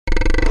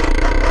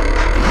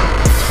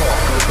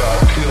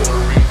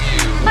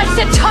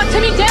Talk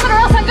to me, damn it, or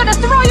else I'm gonna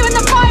throw you in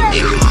the fire!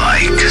 You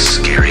like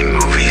scary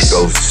movies?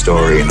 Ghost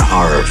Story and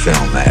Horror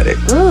Film Addict.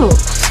 Ooh,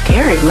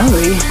 scary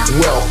movie.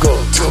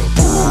 Welcome to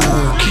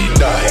Boogie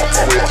Nights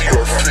with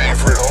your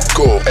favorite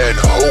uncle and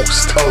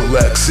host,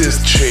 Alexis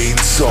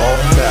Chainsaw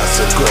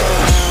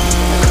Massacre.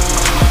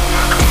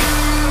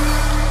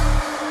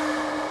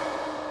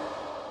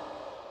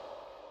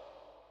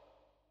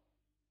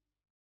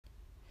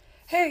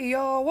 Hey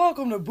y'all,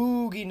 welcome to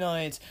Boogie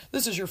Nights.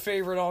 This is your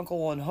favorite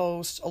uncle and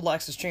host,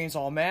 Alexis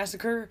Chainsaw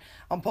Massacre.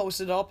 I'm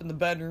posted up in the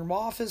bedroom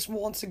office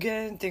once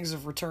again. Things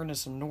have returned to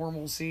some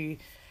normalcy.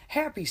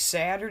 Happy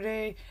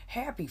Saturday.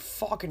 Happy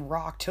fucking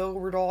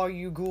Rocktober to all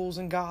you ghouls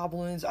and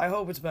goblins. I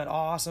hope it's been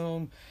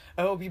awesome.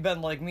 I hope you've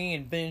been like me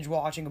and binge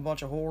watching a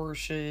bunch of horror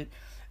shit.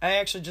 I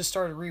actually just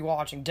started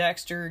rewatching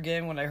Dexter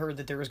again when I heard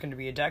that there was going to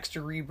be a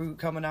Dexter reboot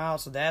coming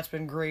out, so that's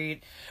been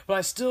great. But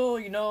I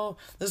still,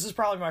 this is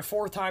probably my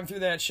fourth time through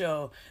that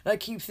show, and I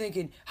keep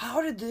thinking,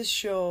 how did this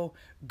show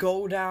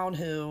go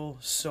downhill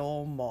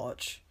so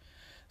much?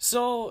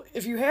 So,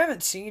 if you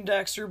haven't seen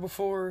Dexter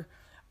before,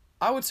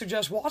 I would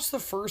suggest watch the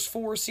first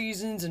 4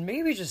 seasons and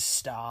maybe just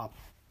stop,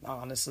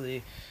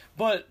 honestly.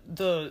 But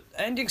the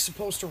ending's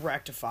supposed to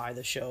rectify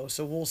the show,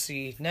 so we'll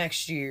see.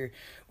 Next year,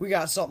 we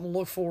got something to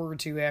look forward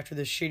to after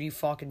this shitty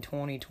fucking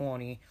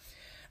 2020.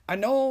 I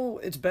know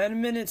it's been a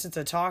minute since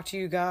I talked to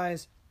you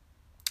guys.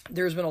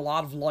 There's been a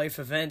lot of life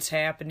events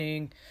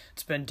happening.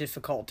 It's been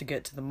difficult to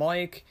get to the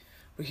mic.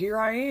 But here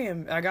I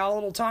am. I got a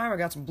little time. I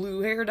got some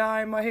blue hair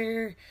dye in my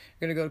hair.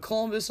 Gonna go to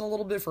Columbus in a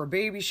little bit for a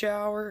baby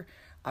shower.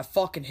 I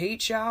fucking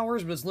hate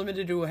showers, but it's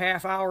limited to a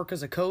half hour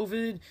because of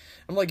COVID.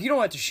 I'm like, you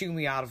don't have to shoo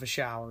me out of a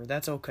shower.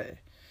 That's okay.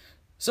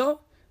 So,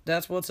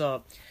 that's what's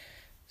up.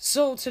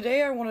 So,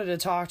 today I wanted to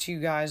talk to you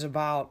guys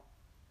about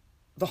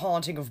The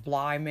Haunting of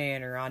Bly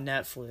Manor on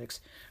Netflix.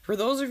 For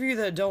those of you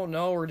that don't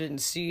know or didn't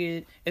see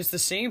it, it's the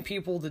same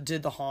people that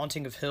did The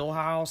Haunting of Hill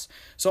House,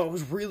 so I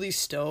was really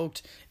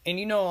stoked. And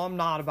I'm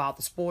not about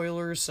the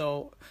spoilers,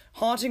 so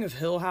Haunting of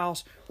Hill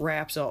House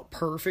wraps up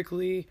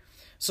perfectly.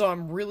 So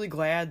I'm really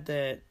glad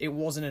that it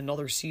wasn't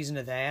another season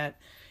of that.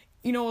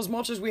 As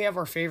much as we have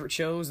our favorite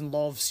shows and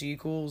love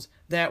sequels,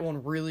 that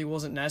one really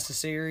wasn't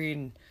necessary.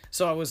 And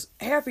so I was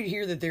happy to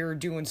hear that they were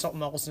doing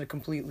something else in a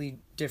completely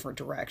different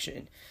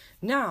direction.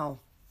 Now,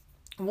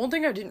 one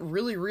thing I didn't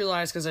really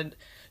realize, because I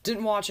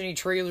didn't watch any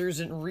trailers,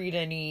 didn't read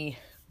any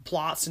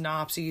plot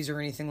synopses or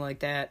anything like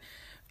that,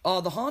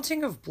 The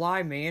Haunting of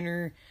Bly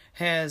Manor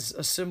has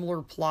a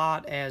similar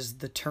plot as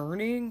The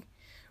Turning,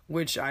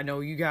 which I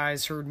know you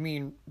guys heard me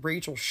and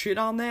Rachel shit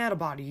on that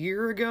about a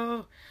year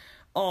ago.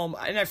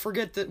 And I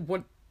forget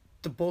what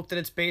the book that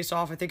it's based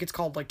off. I think it's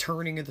called,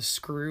 Turning of the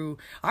Screw.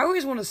 I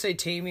always want to say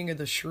Taming of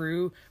the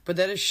Shrew, but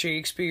that is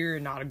Shakespeare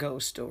and not a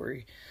ghost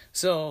story.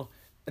 So,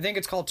 I think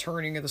it's called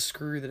Turning of the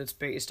Screw that it's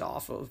based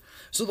off of.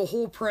 So, the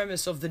whole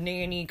premise of the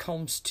nanny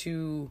comes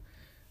to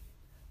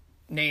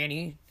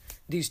nanny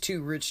these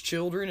 2 rich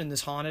children in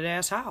this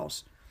haunted-ass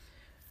house.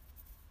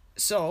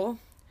 So,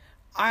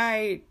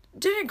 I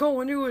didn't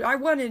go into it. I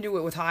went into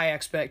it with high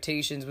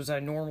expectations, which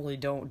I normally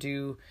don't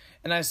do.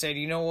 And I said,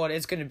 you know what?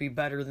 It's going to be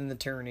better than The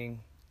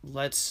Turning.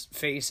 Let's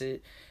face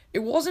it. It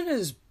wasn't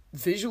as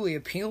visually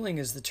appealing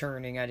as The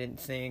Turning, I didn't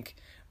think.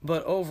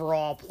 But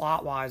overall,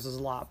 plot-wise, was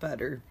a lot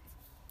better.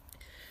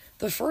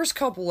 The first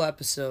couple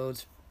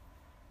episodes,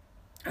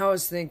 I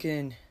was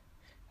thinking,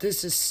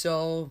 this is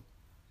so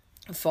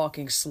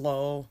fucking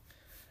slow.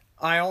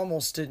 I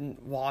almost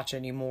didn't watch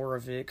any more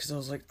of it because I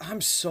was like,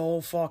 I'm so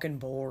fucking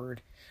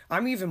bored.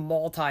 I'm even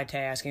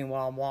multitasking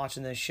while I'm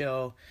watching this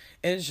show,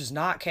 and it's just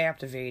not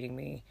captivating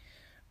me.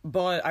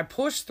 But I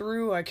pushed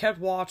through, I kept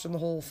watching the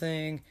whole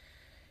thing,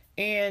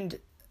 and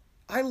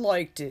I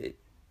liked it.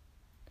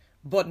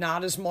 But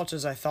not as much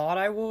as I thought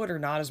I would, or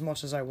not as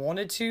much as I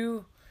wanted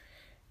to.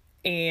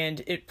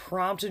 And it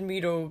prompted me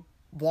to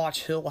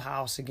watch Hill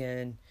House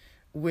again,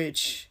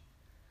 which,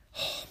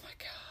 oh my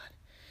god.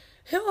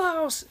 Hill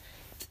House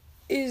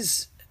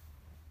is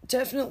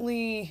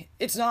definitely,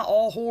 it's not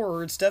all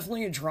horror, it's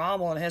definitely a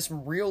drama and has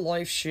some real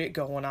life shit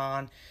going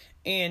on.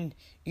 And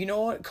you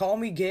know what, call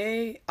me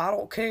gay, I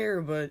don't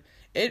care, but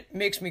it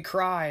makes me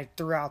cry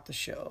throughout the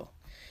show.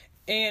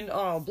 And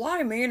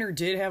Bly Manor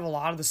did have a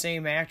lot of the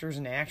same actors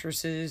and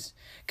actresses,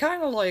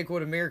 kind of like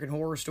what American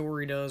Horror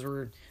Story does,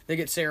 where they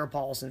get Sarah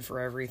Paulson for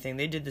everything.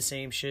 They did the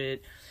same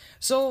shit.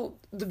 So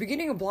the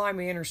beginning of Bly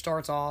Manor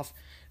starts off,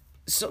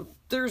 so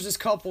there's this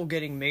couple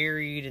getting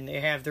married and they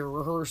have their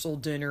rehearsal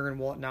dinner and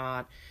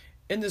whatnot.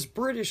 And this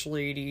British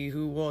lady,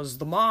 who was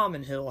the mom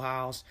in Hill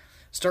House,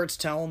 starts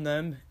telling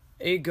them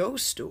a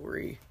ghost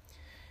story.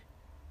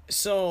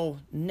 So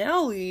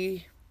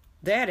Nellie,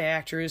 that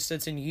actress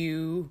that's in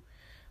You,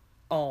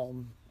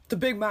 the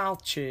big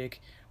mouth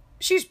chick,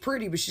 she's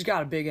pretty, but she's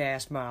got a big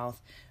ass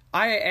mouth.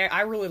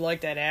 I really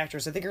like that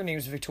actress. I think her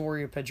name's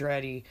Victoria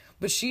Pedretti.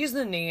 But she's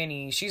the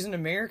nanny. She's an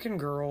American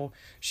girl.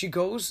 She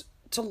goes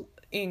to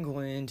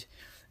England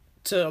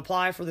to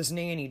apply for this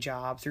nanny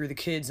job through the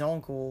kid's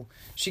uncle.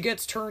 She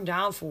gets turned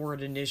down for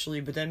it initially,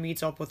 but then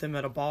meets up with him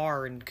at a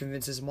bar and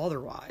convinces him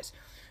otherwise.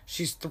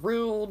 She's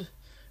thrilled,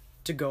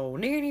 to go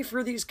nanny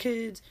for these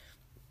kids.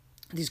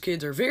 These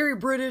kids are very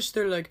British.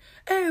 They're like,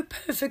 oh,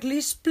 perfectly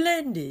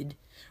splendid.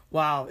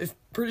 Wow, if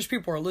British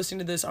people are listening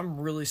to this, I'm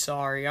really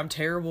sorry. I'm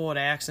terrible at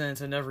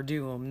accents. I never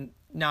do them.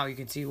 Now you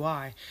can see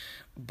why.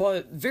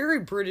 But very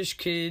British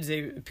kids,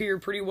 they appear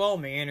pretty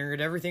well-mannered.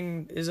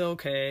 Everything is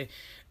okay.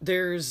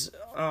 There's,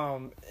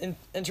 in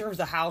terms of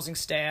the housing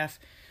staff,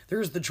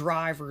 there's the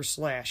driver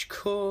 /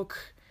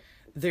 cook.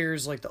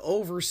 There's, like, the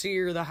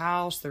overseer of the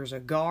house. There's a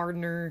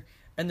gardener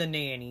and the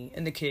nanny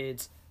and the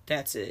kids.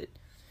 That's it.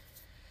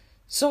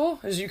 So,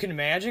 as you can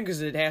imagine,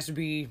 because it has to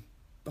be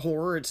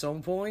horror at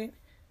some point,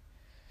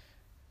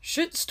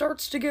 shit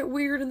starts to get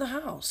weird in the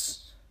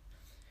house.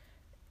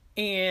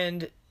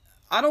 And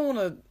I don't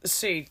want to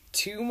say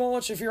too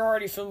much. If you're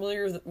already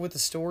familiar with the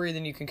story,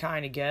 then you can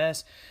kind of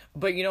guess.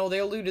 But, you know, they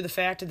allude to the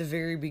fact at the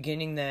very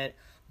beginning that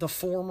the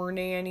former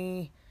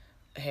nanny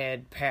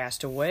had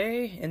passed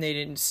away, and they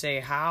didn't say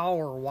how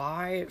or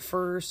why at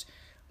first.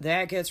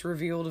 That gets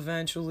revealed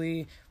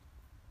eventually.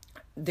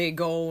 They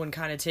go and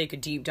kind of take a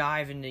deep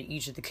dive into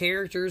each of the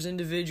characters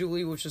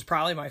individually, which is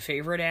probably my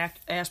favorite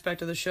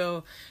aspect of the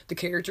show. The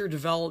character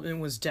development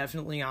was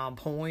definitely on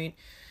point.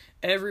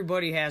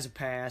 Everybody has a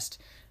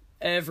past.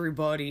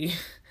 Everybody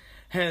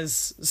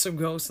has some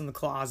ghosts in the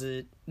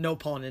closet. No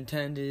pun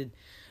intended.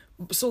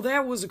 So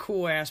that was a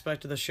cool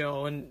aspect of the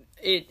show, and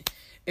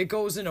it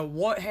goes into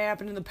what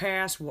happened in the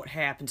past, what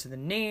happened to the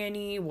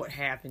nanny, what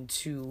happened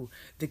to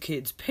the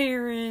kids'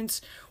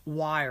 parents,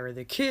 why are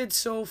the kids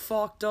so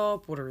fucked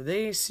up, what are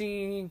they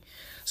seeing.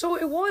 So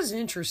it was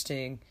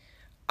interesting.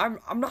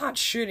 I'm not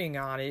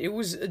shitting on it. It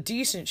was a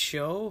decent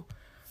show.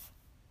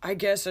 I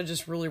guess I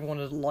just really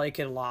wanted to like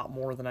it a lot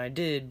more than I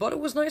did, but it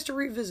was nice to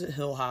revisit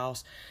Hill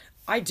House.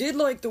 I did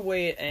like the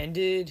way it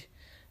ended.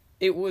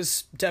 It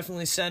was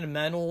definitely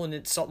sentimental, and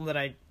it's something that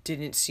I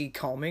didn't see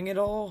coming at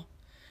all.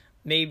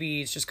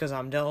 Maybe it's just because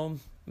I'm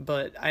dumb,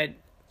 but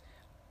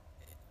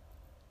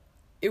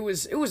it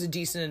was a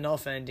decent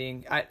enough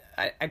ending.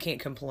 I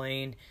can't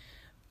complain.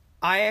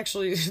 I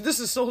actually, this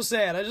is so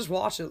sad. I just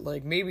watched it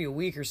like maybe a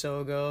week or so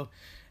ago,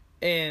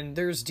 and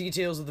there's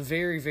details of the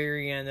very,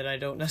 very end that I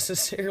don't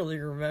necessarily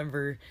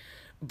remember.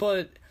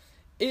 But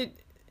and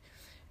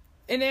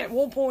at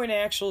one point,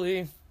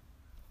 actually,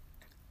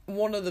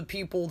 one of the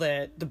people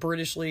that the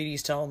British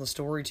lady's telling the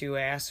story to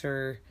asked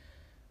her,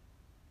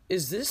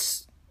 is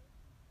this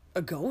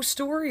a ghost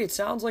story? It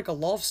sounds like a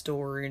love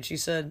story. And she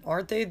said,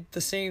 aren't they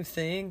the same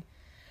thing?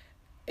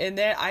 And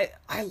that,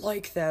 I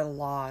like that a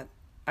lot.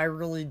 I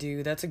really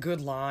do. That's a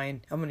good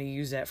line. I'm going to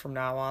use that from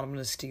now on. I'm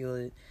going to steal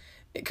it.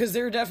 Because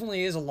there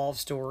definitely is a love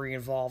story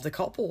involved. A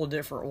couple of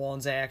different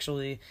ones,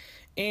 actually.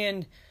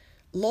 And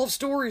love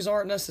stories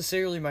aren't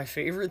necessarily my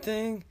favorite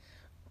thing.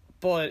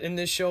 But in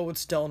this show,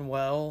 it's done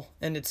well.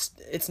 And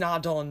it's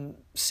not done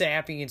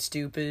sappy and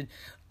stupid.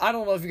 I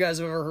don't know if you guys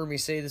have ever heard me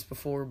say this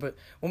before, but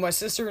when my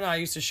sister and I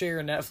used to share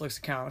a Netflix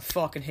account, I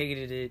fucking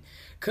hated it.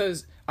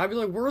 Because I'd be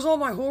like, where's all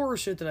my horror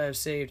shit that I have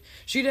saved?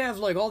 She'd have,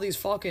 like, all these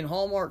fucking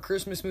Hallmark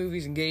Christmas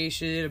movies and gay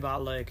shit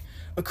about, like,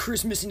 a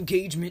Christmas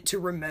engagement to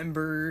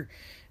remember.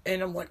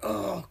 And I'm like,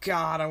 oh,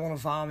 God, I want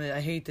to vomit. I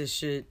hate this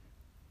shit.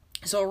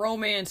 So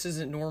romance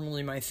isn't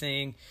normally my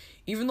thing.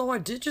 Even though I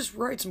did just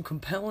write some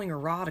compelling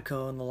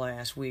erotica in the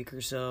last week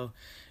or so.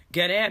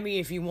 Get at me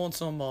if you want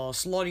some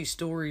slutty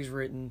stories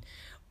written.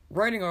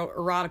 Writing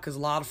erotica is a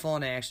lot of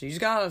fun, actually. You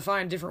just gotta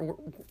find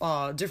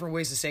different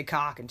ways to say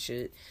cock and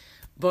shit.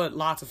 But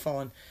lots of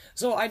fun.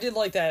 So I did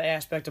like that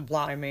aspect of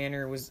Bly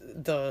Manor, was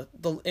the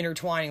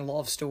intertwining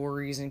love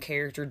stories and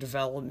character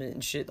development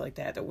and shit like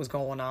that was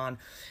going on.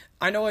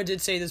 I know I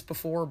did say this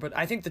before, but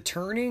I think the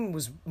turning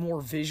was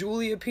more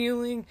visually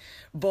appealing.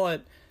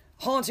 But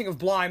Haunting of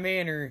Bly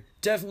Manor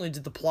definitely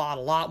did the plot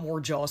a lot more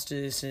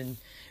justice and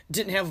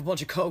didn't have a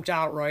bunch of coked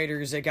out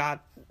writers that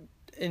got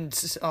in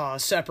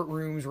separate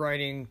rooms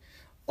writing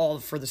all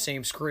for the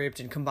same script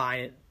and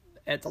combine it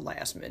at the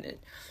last minute.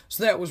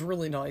 So that was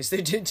really nice.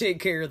 They did take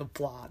care of the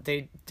plot.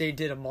 They did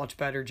a much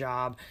better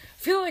job.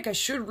 I feel like I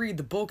should read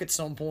the book at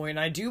some point.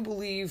 I do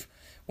believe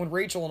when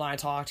Rachel and I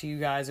talked to you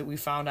guys that we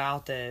found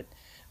out that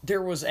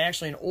there was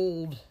actually an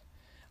old,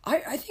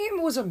 I think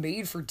it was a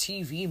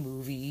made-for-TV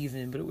movie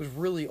even, but it was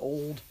really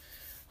old.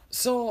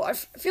 So I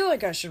feel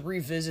like I should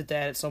revisit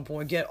that at some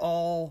point, get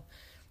all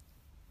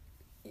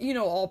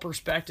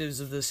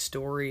perspectives of this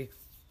story.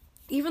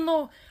 Even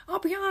though, I'll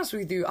be honest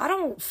with you, I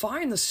don't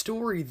find the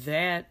story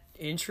that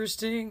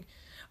interesting.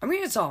 I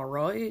mean, it's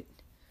alright,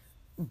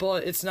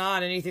 but it's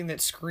not anything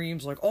that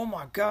screams like, oh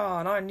my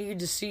god, I need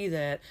to see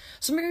that.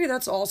 So maybe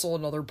that's also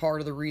another part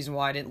of the reason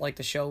why I didn't like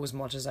the show as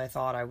much as I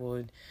thought I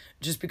would.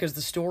 Just because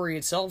the story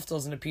itself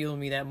doesn't appeal to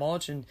me that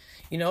much, and,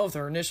 if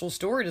their initial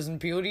story doesn't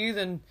appeal to you,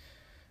 then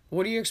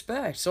what do you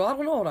expect? So I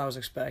don't know what I was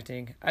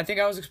expecting. I think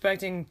I was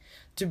expecting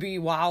to be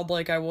wild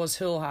like I was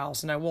Hill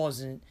House, and I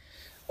wasn't.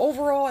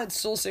 Overall, I'd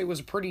still say it was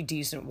a pretty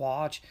decent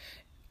watch.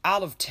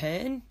 Out of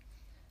 10,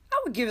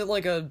 I would give it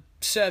like a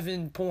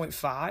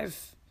 7.5,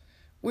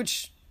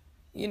 which,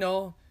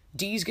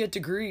 D's get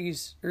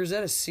degrees, or is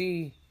that a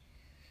C?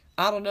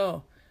 I don't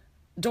know.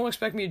 don't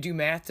expect me to do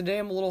math today.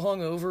 I'm a little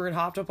hungover and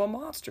hopped up on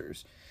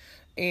Monsters.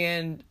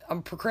 And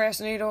I'm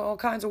procrastinating all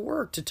kinds of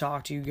work to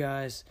talk to you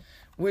guys,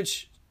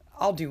 which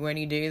I'll do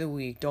any day of the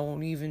week.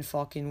 Don't even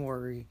fucking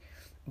worry.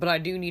 But I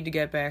do need to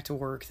get back to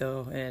work,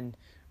 though, and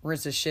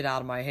rinse the shit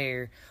out of my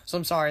hair. So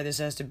I'm sorry this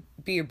has to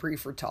be a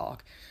briefer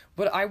talk.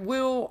 But I'm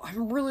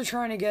really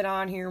trying to get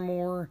on here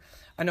more.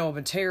 I know I've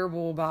been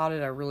terrible about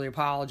it. I really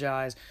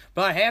apologize.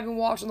 But I have been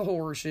watching the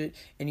horror shit,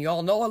 and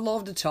y'all know I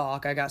love to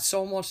talk. I got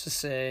so much to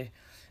say.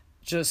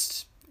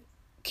 Just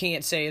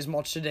can't say as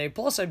much today.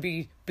 Plus, I'd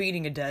be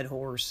beating a dead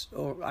horse.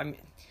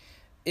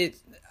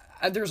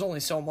 There's only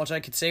so much I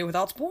could say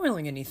without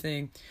spoiling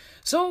anything.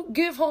 So,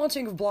 give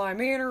Haunting of Bly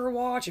Manor a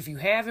watch. If you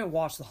haven't,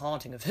 watch The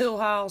Haunting of Hill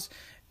House.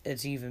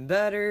 It's even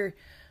better.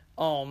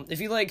 If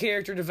you like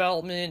character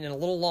development and a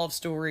little love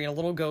story and a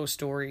little ghost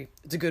story,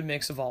 it's a good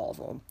mix of all of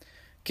them.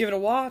 Give it a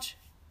watch.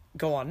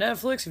 Go on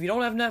Netflix. If you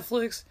don't have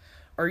Netflix,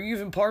 are you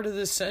even part of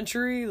this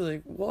century?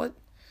 Like, what?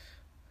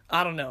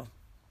 I don't know.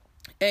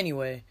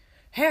 Anyway,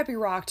 happy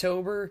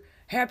Rocktober.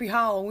 Happy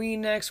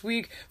Halloween next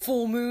week.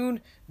 Full moon.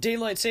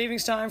 Daylight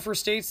savings time for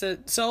states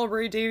that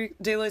celebrate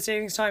daylight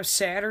savings time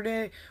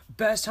Saturday.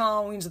 Best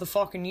Halloweens of the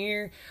fucking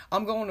year.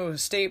 I'm going to a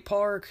state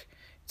park.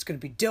 It's going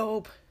to be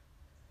dope.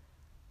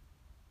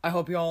 I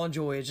hope you all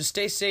enjoy it. Just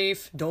stay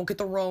safe. Don't get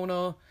the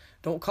Rona.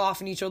 Don't cough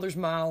in each other's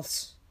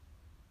mouths.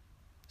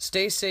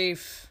 Stay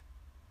safe.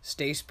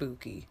 Stay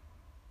spooky.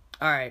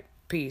 Alright,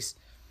 peace.